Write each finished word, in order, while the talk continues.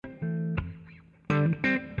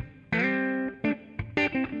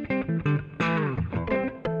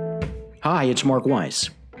Hi, it's Mark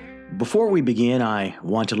Weiss. Before we begin, I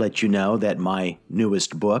want to let you know that my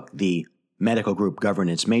newest book, The Medical Group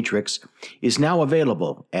Governance Matrix, is now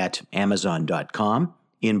available at Amazon.com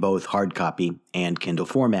in both hard copy and Kindle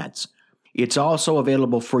formats. It's also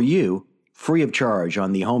available for you, free of charge,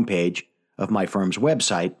 on the homepage of my firm's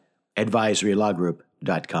website,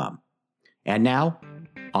 advisorylawgroup.com. And now,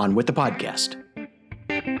 on with the podcast.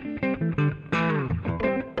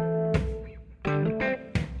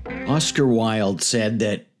 Oscar Wilde said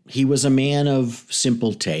that he was a man of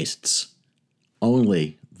simple tastes.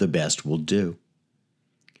 Only the best will do.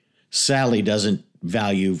 Sally doesn't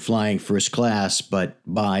value flying first class, but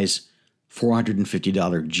buys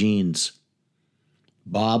 $450 jeans.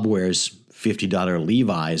 Bob wears $50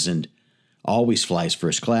 Levi's and always flies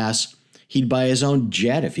first class. He'd buy his own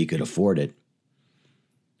jet if he could afford it.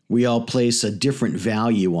 We all place a different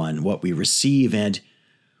value on what we receive, and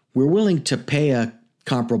we're willing to pay a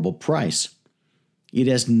comparable price. It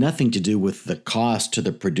has nothing to do with the cost to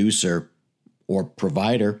the producer or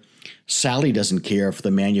provider. Sally doesn't care if the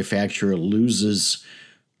manufacturer loses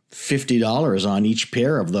 $50 on each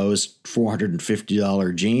pair of those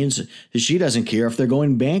 $450 jeans. She doesn't care if they're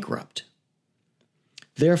going bankrupt.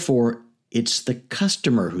 Therefore, it's the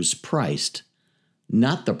customer who's priced,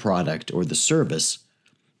 not the product or the service,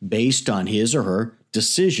 based on his or her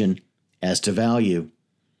decision as to value.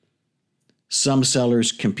 Some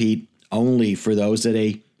sellers compete only for those at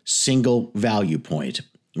a single value point,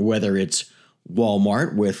 whether it's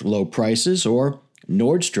Walmart with low prices or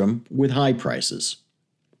Nordstrom with high prices.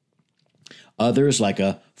 Others, like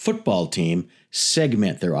a football team,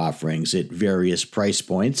 segment their offerings at various price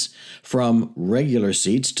points, from regular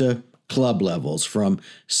seats to club levels, from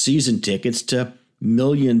season tickets to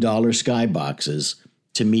million-dollar skyboxes,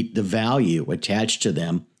 to meet the value attached to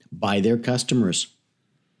them by their customers.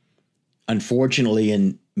 Unfortunately,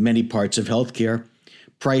 in many parts of healthcare,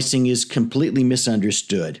 pricing is completely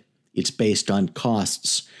misunderstood. It's based on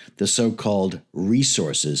costs, the so-called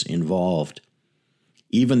resources involved.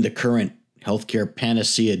 Even the current healthcare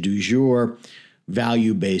panacea du jour,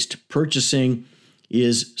 value-based purchasing,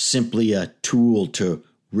 is simply a tool to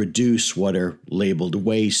reduce what are labeled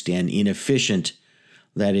waste and inefficient,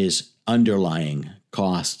 that is, underlying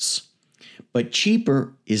costs. But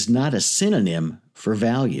cheaper is not a synonym for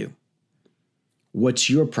value. What's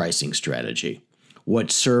your pricing strategy?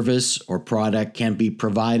 What service or product can be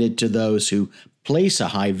provided to those who place a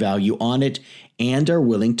high value on it and are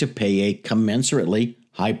willing to pay a commensurately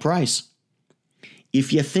high price?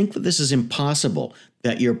 If you think that this is impossible,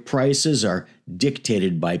 that your prices are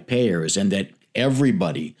dictated by payers and that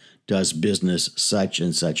everybody does business such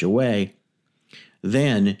and such a way,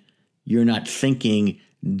 then you're not thinking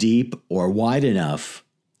deep or wide enough,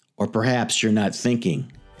 or perhaps you're not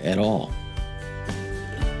thinking at all.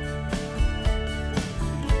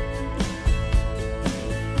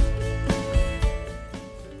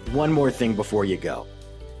 One more thing before you go.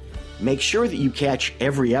 Make sure that you catch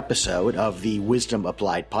every episode of the Wisdom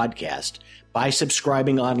Applied podcast by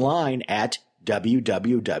subscribing online at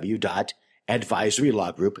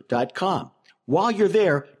www.advisorylawgroup.com. While you're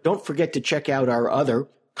there, don't forget to check out our other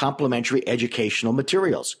complimentary educational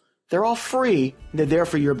materials. They're all free, and they're there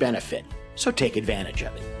for your benefit, so take advantage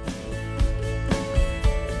of it.